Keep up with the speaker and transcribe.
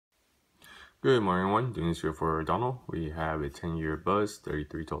Good morning, everyone. Doing this here for Donald. We have a 10-year buzz,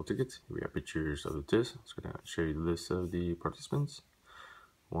 33 total tickets. We have pictures of the disc. So I'm going to show you the list of the participants,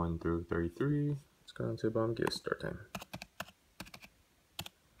 1 through 33. Let's go to the bottom, get start time.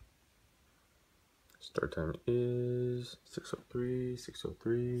 Start time is 6:03,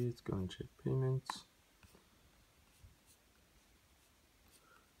 6:03. Let's go and check payments.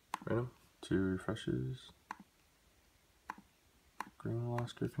 Random, 2 refreshes. Green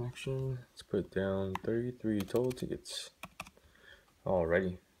lost your connection. Let's put down 33 total tickets.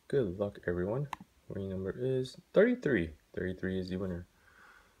 Alrighty, good luck everyone. Winning number is 33. 33 is the winner.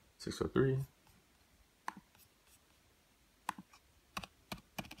 6:03.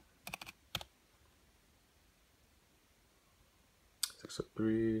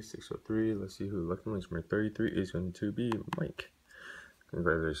 6:03, 6:03. Let's see who the lucky one's number 33 is going to be Mike.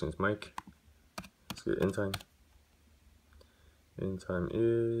 Congratulations, Mike. Let's get end time. End time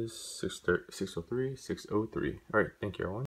is 6:03, 6:03. Alright, thank you everyone.